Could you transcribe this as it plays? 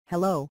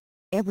Hello,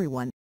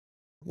 everyone.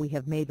 We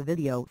have made a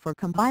video for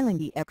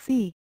compiling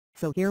exe,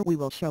 so here we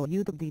will show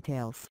you the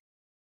details.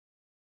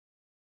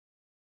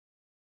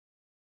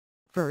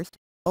 First,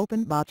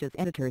 open BotChief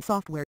editor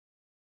software.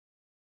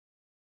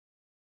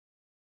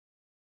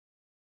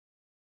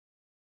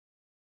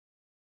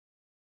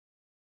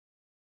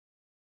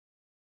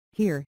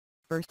 Here,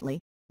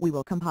 firstly, we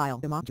will compile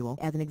the module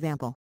as an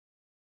example.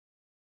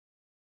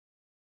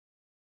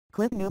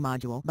 Click New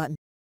Module button.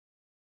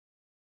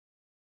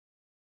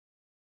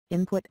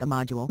 Input a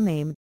module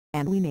name,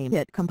 and we name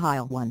it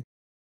Compile1.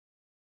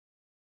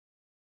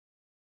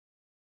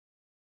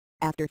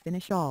 After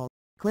finish all,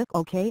 click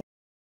OK.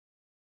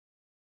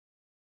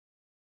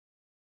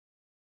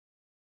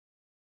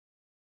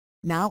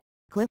 Now,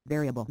 click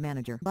Variable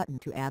Manager button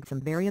to add some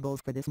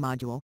variables for this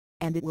module,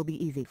 and it will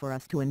be easy for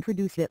us to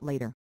introduce it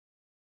later.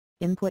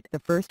 Input the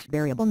first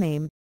variable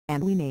name,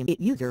 and we name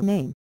it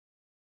username.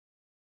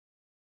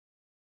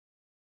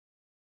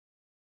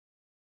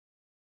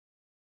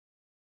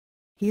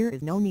 Here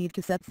is no need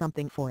to set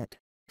something for it,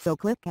 so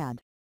click Add.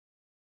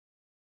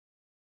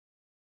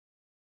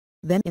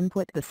 Then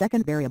input the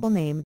second variable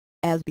name,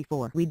 as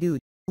before we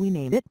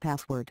name it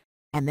password,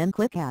 and then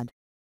click Add.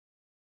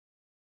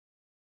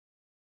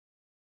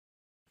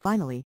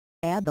 Finally,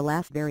 add the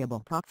last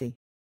variable proxy.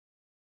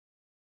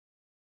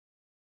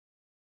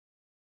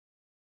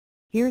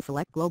 Here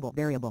select global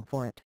variable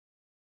for it.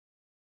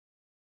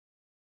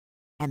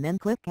 And then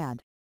click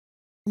Add.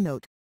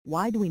 Note,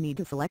 why do we need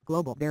to select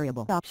global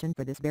variable option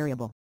for this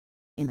variable?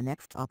 In the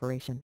next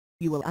operation,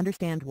 you will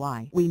understand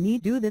why we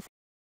need to do this.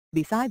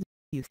 Besides,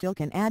 you still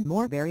can add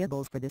more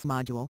variables for this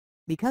module.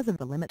 Because of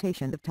the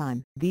limitation of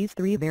time, these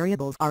 3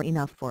 variables are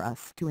enough for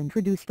us to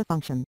introduce the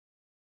function.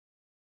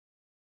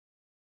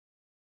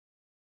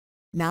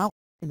 Now,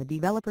 in the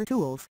Developer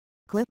Tools,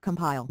 click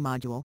Compile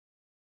Module.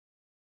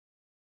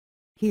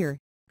 Here,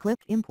 click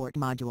Import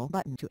Module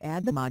button to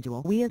add the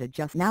module we added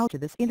just now to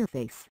this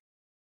interface.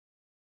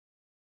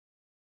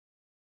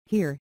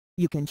 Here,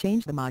 you can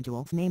change the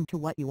module's name to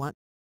what you want.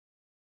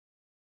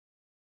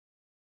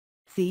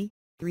 See,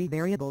 3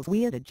 variables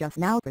we added just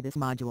now for this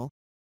module.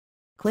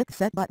 Click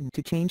Set button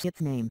to change its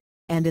name,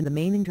 and in the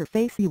main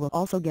interface you will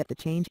also get the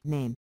changed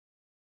name.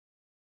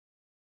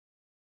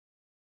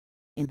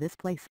 In this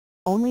place,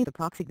 only the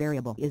proxy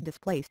variable is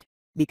displaced,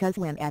 because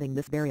when adding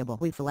this variable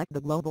we select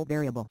the global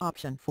variable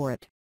option for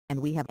it,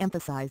 and we have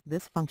emphasized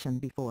this function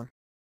before.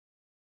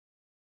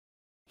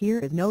 Here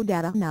is no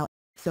data now,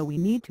 so we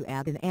need to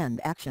add an end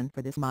action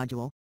for this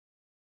module.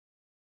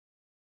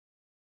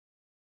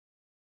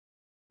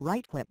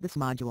 Right-click this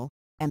module,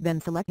 and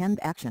then select End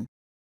Action.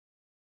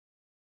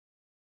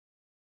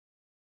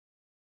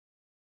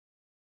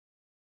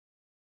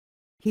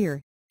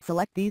 Here,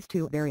 select these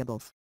 2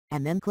 variables,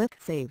 and then click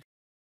Save.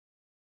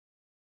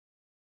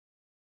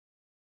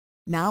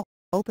 Now,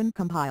 open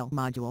Compile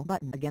Module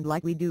button again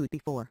like we do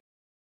before.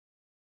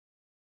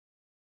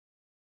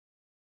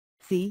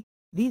 See,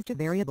 these 2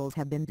 variables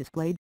have been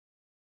displayed.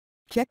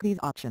 Check these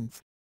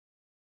options.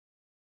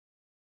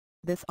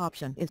 This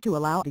option is to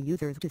allow the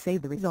users to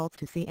save the results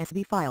to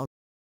CSV file.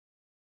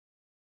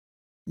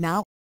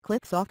 Now,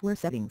 click Software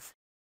Settings.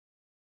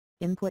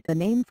 Input the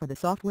name for the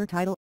software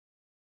title.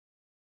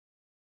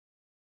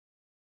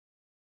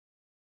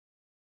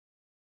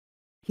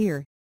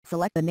 Here,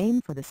 select the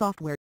name for the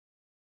software.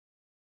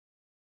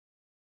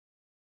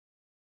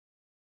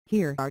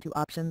 Here are 2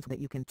 options that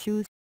you can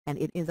choose, and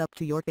it is up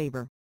to your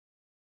favor.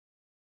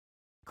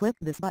 Click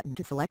this button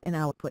to select an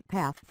output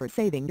path for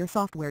saving your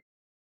software.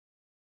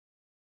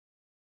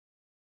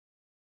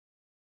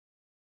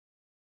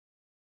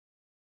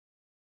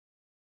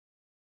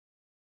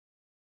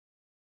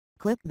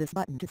 Click this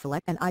button to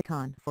select an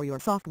icon for your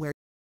software.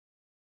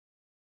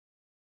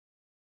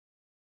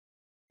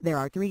 There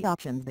are 3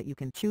 options that you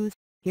can choose.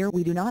 Here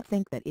we do not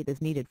think that it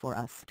is needed for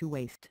us to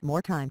waste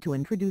more time to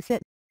introduce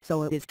it,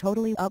 so it is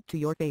totally up to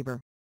your favor.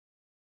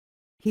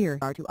 Here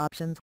are 2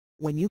 options.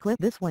 When you click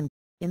this one,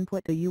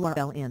 input the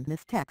URL in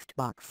this text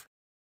box.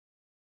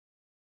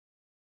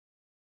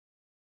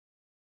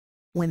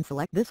 When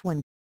select this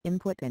one,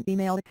 input an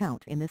email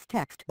account in this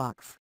text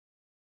box.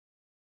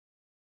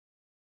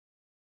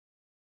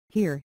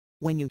 Here,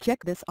 when you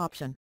check this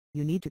option,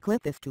 you need to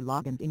click this to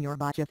log in your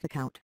BotChief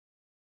account.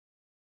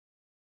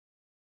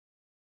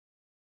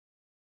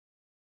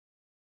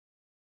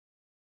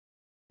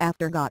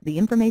 After got the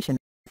information,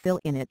 fill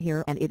in it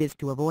here, and it is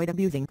to avoid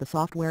abusing the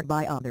software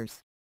by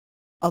others.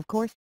 Of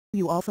course,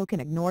 you also can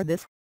ignore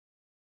this.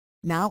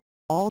 Now,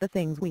 all the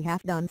things we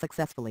have done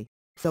successfully,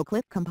 so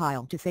click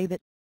Compile to save it.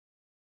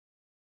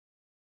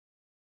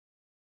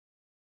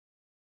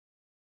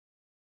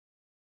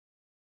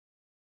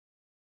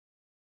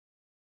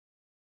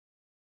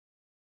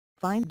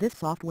 Find this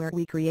software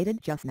we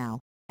created just now,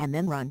 and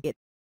then run it.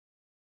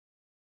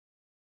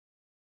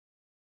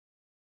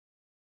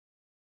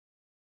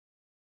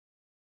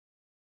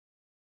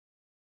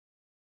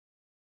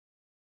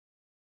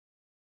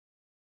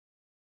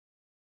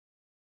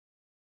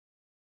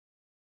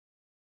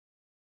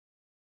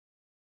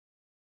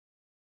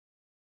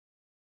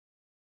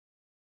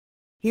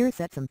 Here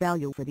set some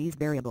value for these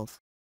variables.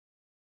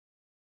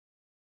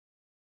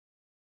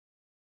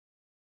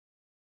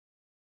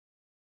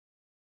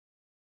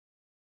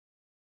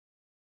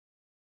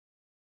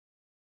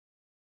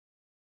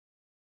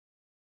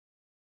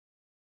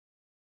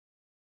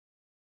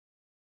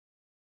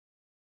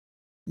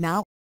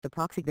 Now, the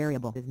proxy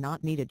variable is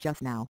not needed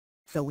just now,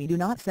 so we do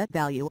not set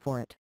value for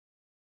it.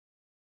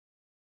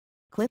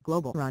 Click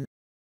Global Run.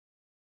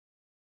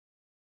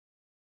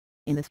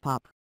 In this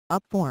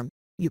pop-up form,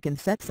 you can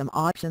set some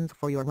options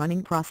for your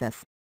running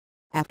process.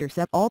 After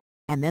set all,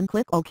 and then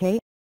click OK.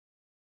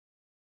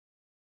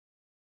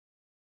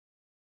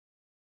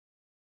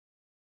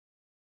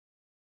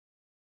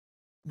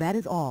 That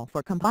is all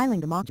for compiling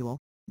the module.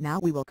 Now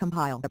we will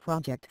compile the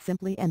project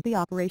simply, and the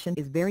operation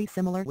is very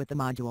similar with the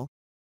module.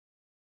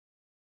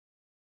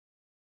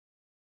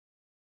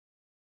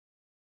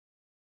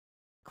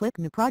 Click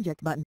New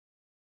Project button.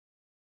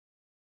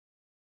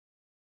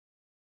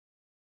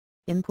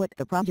 Input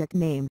the project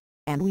name,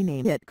 and we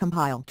name it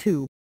Compile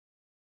 2.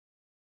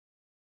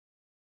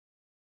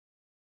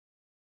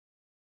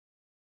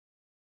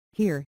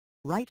 Here,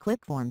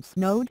 right-click Forms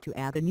node to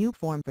add a new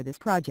form for this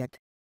project.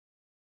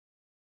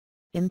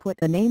 Input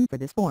the name for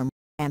this form,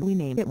 and we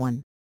name it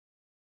 1.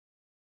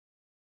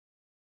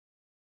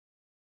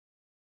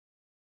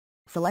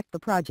 Select the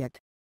project.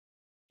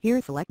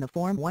 Here select the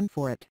Form 1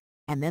 for it,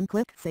 and then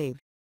click Save.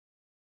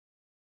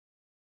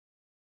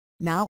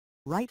 Now,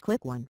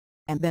 right-click 1,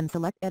 and then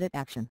select Edit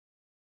Action.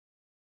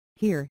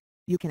 Here,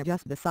 you can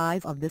adjust the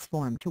size of this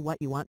form to what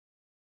you want.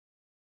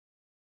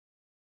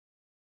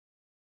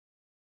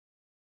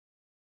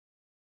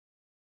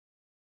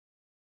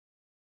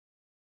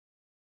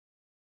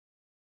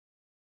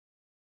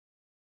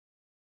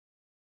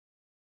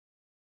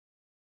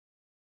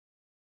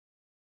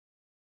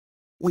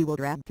 We will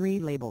drag 3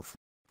 labels,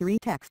 3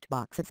 text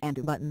boxes and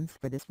 2 buttons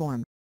for this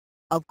form.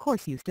 Of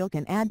course you still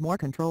can add more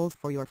controls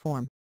for your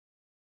form.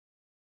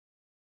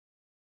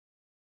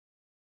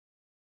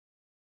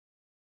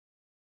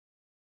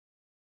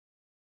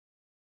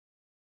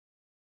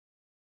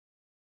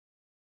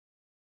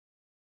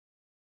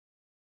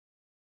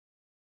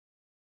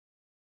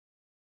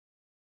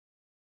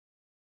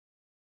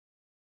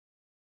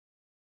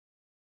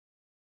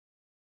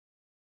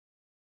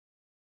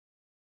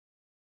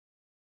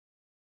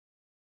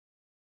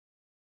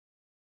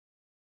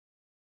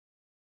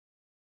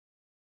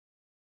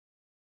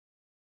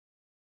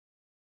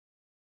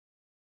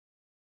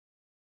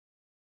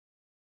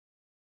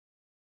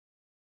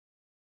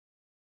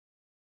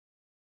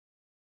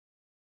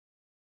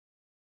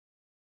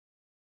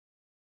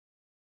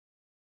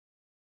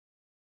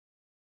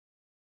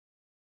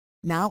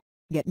 Now,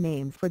 get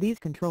names for these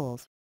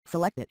controls.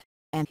 Select it,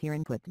 and here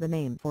input the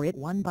name for it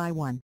one by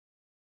one.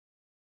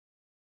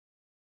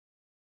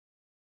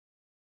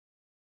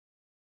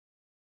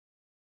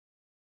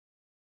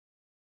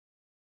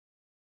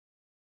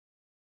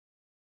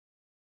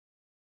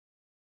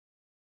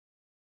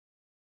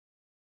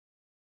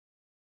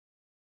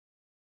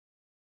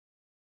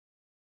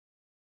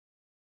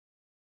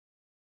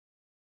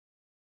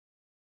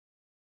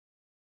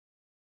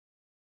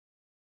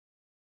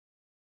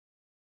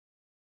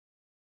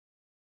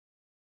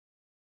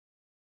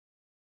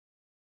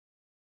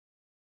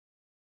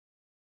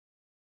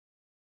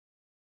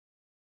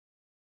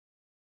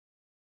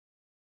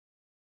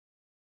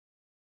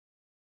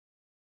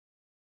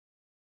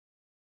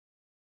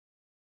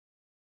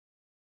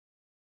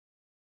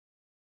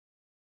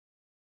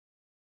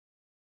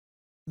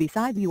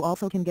 Besides, you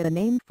also can get a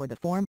name for the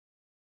form.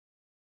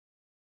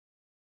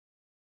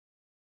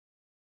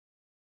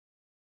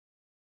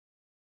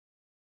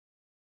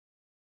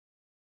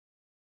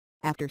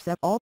 After set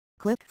all,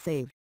 click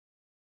Save.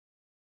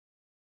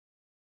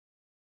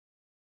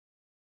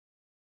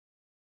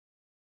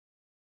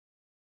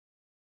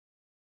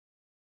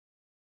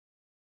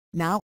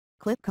 Now,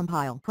 click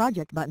Compile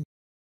Project button.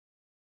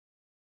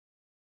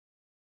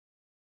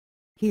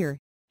 Here,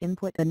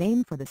 input the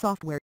name for the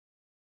software.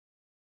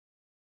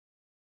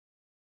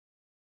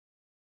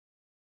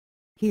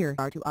 Here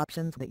are 2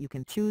 options that you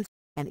can choose,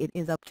 and it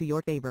is up to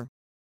your favor.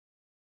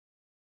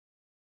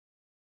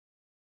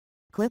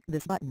 Click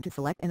this button to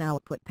select an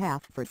output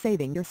path for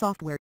saving your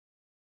software.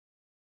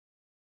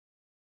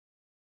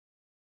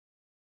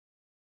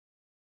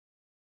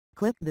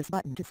 Click this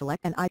button to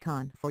select an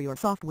icon for your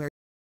software.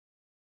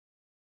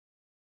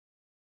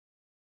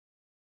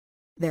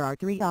 There are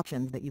 3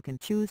 options that you can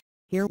choose.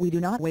 Here we do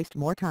not waste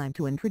more time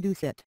to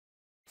introduce it,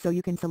 so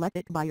you can select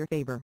it by your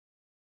favor.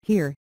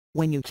 Here,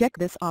 when you check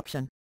this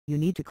option, you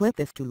need to click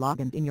this to log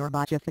in your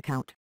BotChief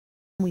account.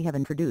 We have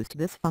introduced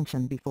this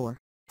function before,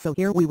 so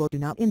here we will do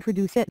not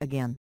introduce it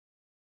again.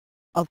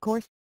 Of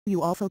course,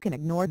 you also can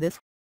ignore this.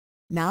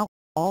 Now,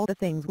 all the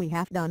things we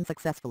have done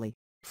successfully,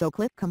 so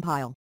click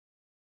Compile.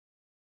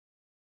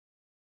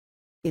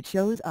 It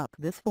shows up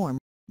this form,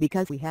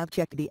 because we have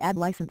checked the Add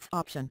License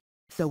option,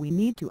 so we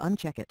need to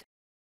uncheck it.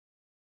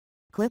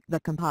 Click the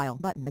Compile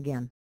button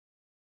again.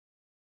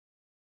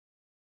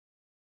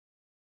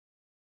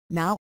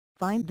 Now,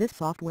 find this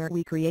software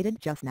we created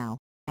just now,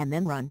 and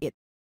then run it.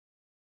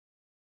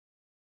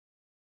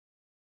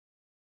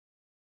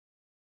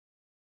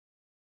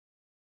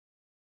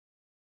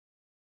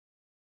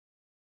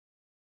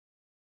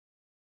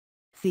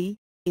 See,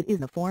 it is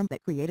the form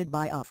that created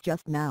by us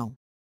just now.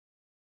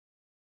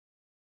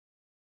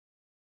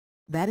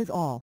 That is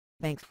all.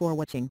 Thanks for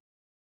watching.